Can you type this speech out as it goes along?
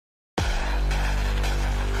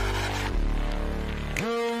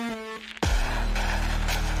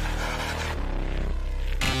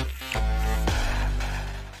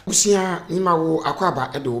Busia nima wo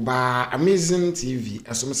akwaba Addo ba Amazing TV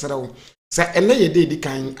asomsere wo se ene ye dey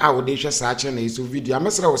dikan a wo dey hwe sa channel na iso video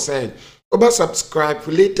amesere wo say oba subscribe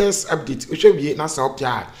for latest update o hwe na sa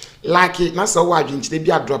opia like na sa wo adwenchire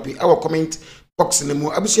bia drop e wo comment box na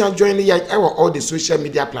mu abusia join ye e wo all the social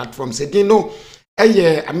media platforms again no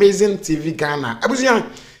eye Amazing TV Ghana abusia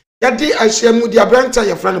yadi ahyemu di abranta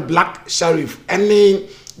ye friend Black Sherif any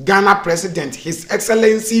Ghana president His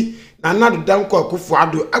Excellency Addo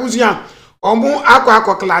Addo abusia omo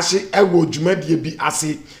akọ clash ewo dwumadie bi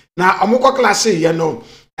ase na omo clash ye no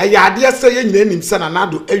ade se ye nyina nim se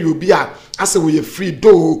Addo eyobi a ase wo ye free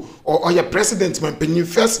do or ye president man penny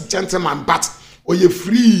first gentleman but o ye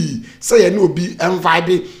free say ye no obi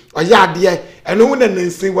vibe o ye ade eno wo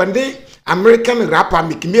nanansin wande American rapper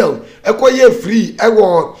Mick Mill ekoye free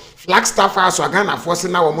ewo Flagstaff house Ghana force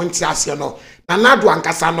na wo monti ase no Addo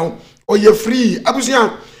ankasa no o ye free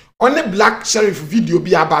abusia on a Black Sherif video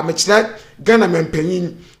be about me Ghana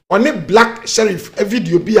mempenyin on a Black Sherif a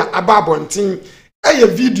video be about bonting a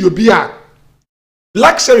video be a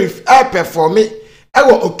Black Sherif perform me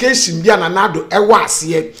our occasion be an Addo was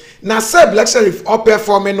ye na say Black Sherif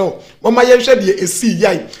perform no mama ye hwe de esi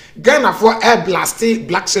yai Ghana for air blasting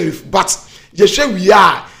Black Sherif but ye hwe we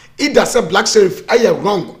are either say Black Sherif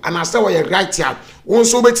wrong and I say we right here won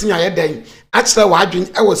so betinya ye den actually wa adwen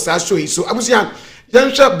e was so so abusia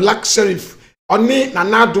Yansha Black Sherif oni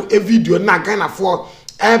Addo a video na Ghana for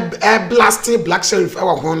a blasting Black Sherif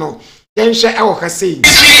ewa hono yansha ewa kase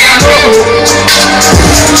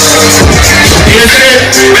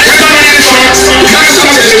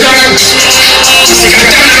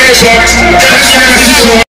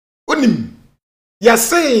onim ya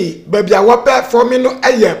say baby a wape for me no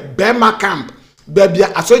eye Bema camp baby a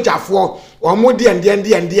asojafo omo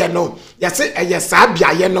de no ya say eye saa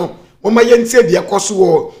bia ye no Mama yense de ekoso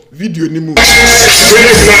wo video ni mu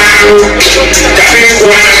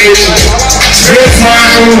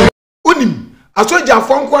unim asoja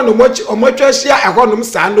fonko no omotwa hia ehonum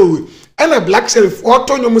saa no ena Black Sherif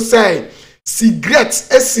otonyum say cigarette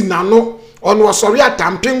esinano ono osori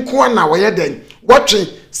atampenko na wo ye den wotwe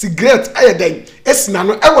cigarette ayeden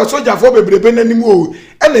esinano ewo soja fo bebrebe nanim o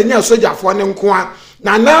ena nya soja fo ne nko a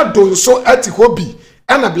na Addo nso ati hobi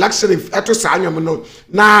and a Black Sherif eto sa anwom no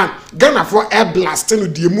na Ghana for air blast no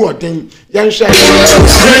die mu oden yen hwe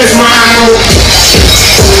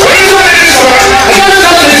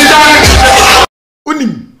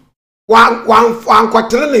unim wan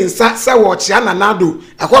kwatere ne nsa se wo chia na Addo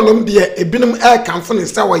ekonom de ebinom kanfo ne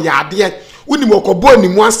nsa wo yaade unim okobo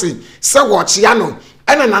animu ase se wo chia no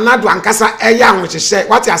ena Addo ankasa eya ahwohyehe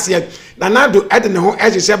wate ase na Addo ede ne ho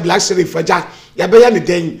ehyehe Black Sherif agya ya be ya ne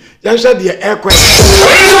den ya hwe de ekwe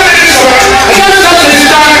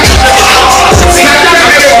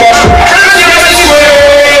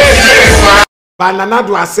ba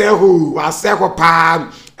Addo aseho pa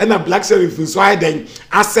ena Black Sherif so aden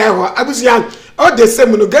aseho abusia o de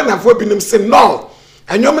same no Ghana fo binim se no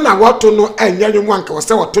anyom na woto no anyanyom anka wo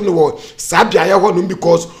se woto no wo sabia ye ho no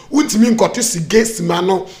because untimi nkoto sige sima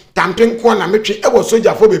no tampenko na metwe e wo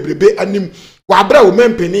soja fo bebrebe anim wabra wo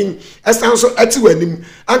mempenin esan so ati wanim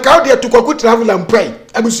anka wo de tukwaku travel and pray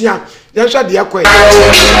abusia ye hwa de yakwa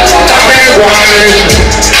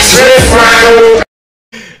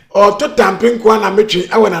o to tampenko na metwe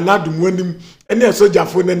e wo na Addo wanim ene soja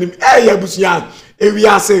fo nanim ya abusia ewi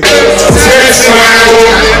ase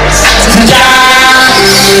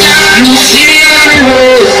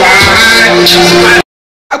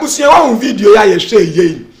abusia wa video ya ye hwe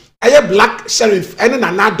ye eye Black Sherif ene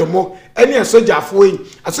na Addo mo ene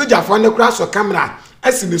asojafo ne kura so camera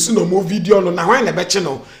asine su no mo video no na hwan na be che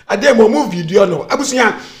no ade mo video no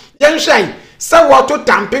abusia yen hwan se woto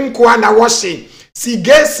tampenko na wo hye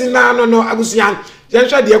sigesi na no abusia yen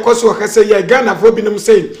hwa de ekoso kase ye Ghana fo binom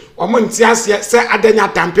sei omo ntiase se adanya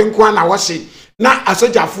tampenko na wo hye na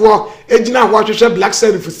asojafo ejina ho hwehwe Black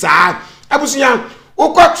Sherif saa abusia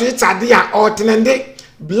ukọ Twitter de a otenende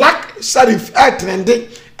Black Sherif trending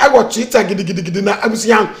ego Twitter gidigidi na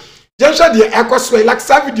abusia jensha de ekoso like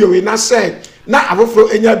sa video we na share na abofro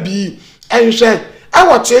enya bi enhwe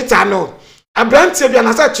ego Twitter no abrantie bia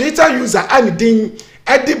na sa Twitter user and din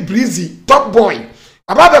Eddie Breezy top boy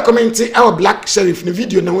ababa commenting our Black Sherif ne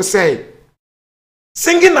video na we say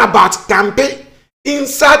singing about campaign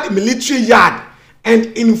inside military yard and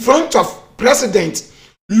in front of president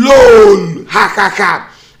lol ha ha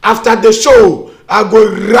ha after the show I go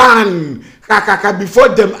run ha before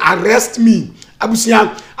them arrest me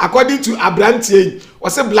abusia according to abrantie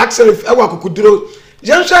was a Black Sherif ewa kokuduro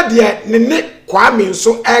yansha de ne Kwame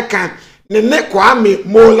nso eka ne Kwame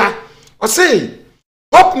Mola o say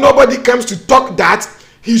hope nobody comes to talk that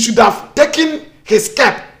he should have taken his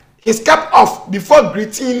cap off before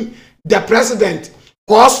greeting the president.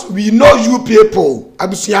 Cause we know you people.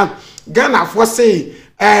 Abusian Ghana for say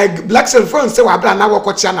black cell phone say wabra na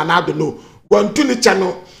wokocha na Addo no. One to the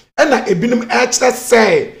channel and a ebinum extra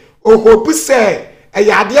say o hope say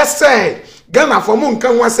yade say Ghana for mun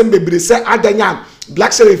kan wasem bebre say adanya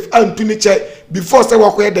black sheriff antu ni che before say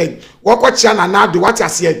wokoye den wokocha na Addo what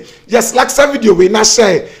ase. Yes, like some video we na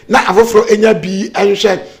share na afofro enya bi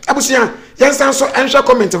enhwe abusian yensan so enhwe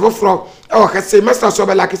comment afofro e wo ka say master so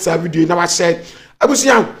be like this video na wa share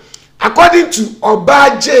abusian. According to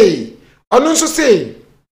Obaje onu so say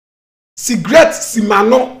cigarette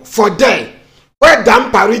simano for day where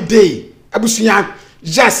damn Paris day abusian.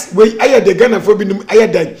 Yes, we aye the Ghana for binum aye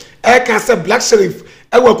den e can say black sheriff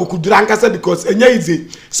e wa kokudura anka because enya easy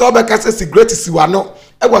so be ka say cigarette siwano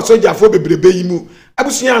e wa soldier for bebrebe yimu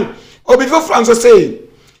abusian. Obi for France say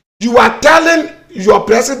you are telling your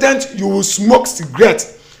president you will smoke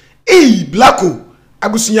cigarette. Blacko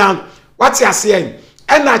abusian what you are saying?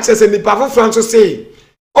 And I just in the for France say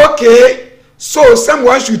okay, so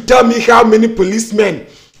someone should tell me how many policemen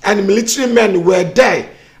and military men were there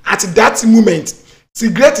at that moment.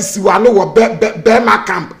 Cigarette siwano wa Bema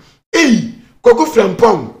camp. Koko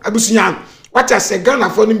Frempong abusian what I say Ghana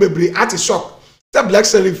for ni bebre at shock. The black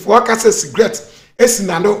sheriff worker say cigarette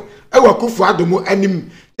esinano e wa Kufu Addo mo anim.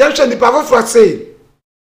 Then the power for say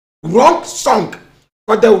wrong song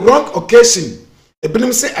for the wrong occasion.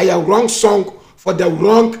 Ebinim say a wrong song for the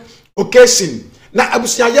wrong occasion. Na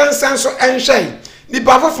abusian yansan so enhwe. The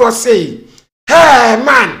power for say hey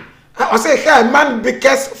man, I say hey man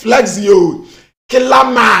because flags you. Killer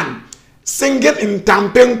man singing in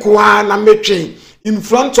Tampenkwa na Metre in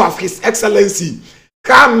front of His Excellency.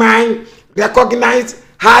 High mind recognize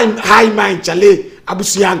high mind chale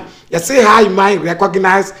abusian. You say high mind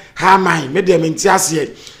recognize high mind. Me dem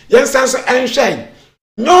ntiase. Yen senso enhwe.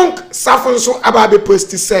 Nyong safon so ababe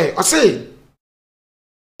post say. O say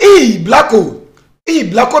Blacko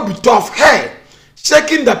be tough. Hey,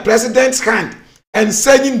 shaking the president's hand and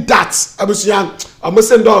saying that abusian almost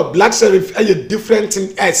send black sheriff a different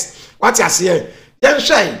thing else. What you say? Then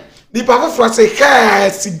shine the power for say hey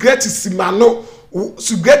cigarette simano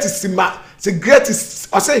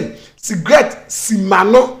cigarette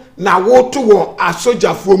simano na wo to wo a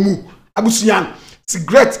soldier for mu abusian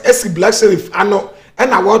cigarette esi black sheriff ano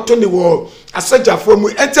and na wo to ni wo a soldier for mu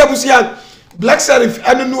enti abusian black sheriff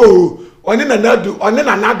anu no oni na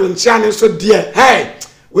Addo nchiane so there hey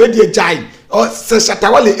we dey jai o se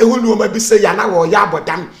shatawale ehunu ma bi se ya na wo ya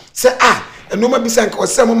bodam se eno ma bi se anka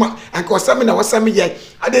osem na wasem ye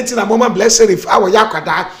adenti na mama black sheriff awo ya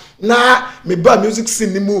kwada na me ba music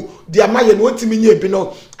scene ni mu dia maye no ntimi nye bi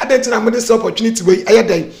no adenti na mo this opportunity we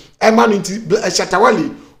ayeden e ma no nti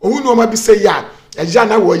shatawale ohunu ma bi se ya eja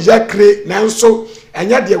na wo ya kre na nso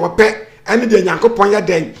enya de wo pe ene de nyankopon ya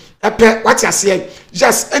den epe what you say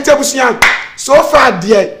yes entabusian so far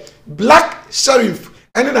there black sheriff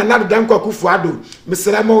ene na Addo dan Kufu Addo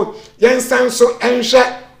mesremo yensan so enhwe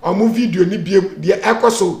omu video ni biem de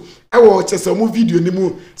ekoso ewo chese omu video ni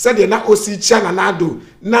mu se de na osi chia na Addo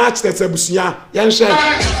na chese busian yenhwe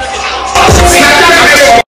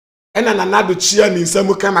ena na Addo chia ni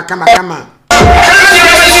nsamu kama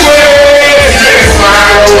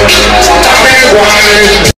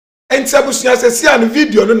entabusian se sia no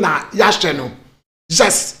video no na yahwe no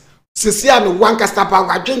yes sesia no one kastapa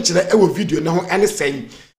adwenkyere ewo video ne ho ene sen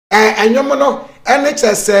enwom no ene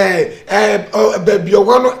chese baby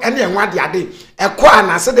owo no ene enwa de ade ekọ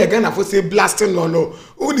anase de Ghana for say blasting no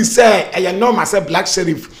uni say eye normal say black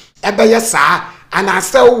sheriff ebeye saa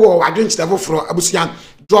anase wo adwenkyere foforo abusian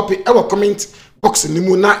drop it ewo comment box ni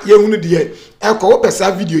mu na ye hunu de ekọ wo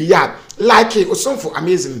pesa video ya like it osonfo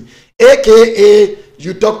amazing aka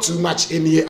you talk too much in here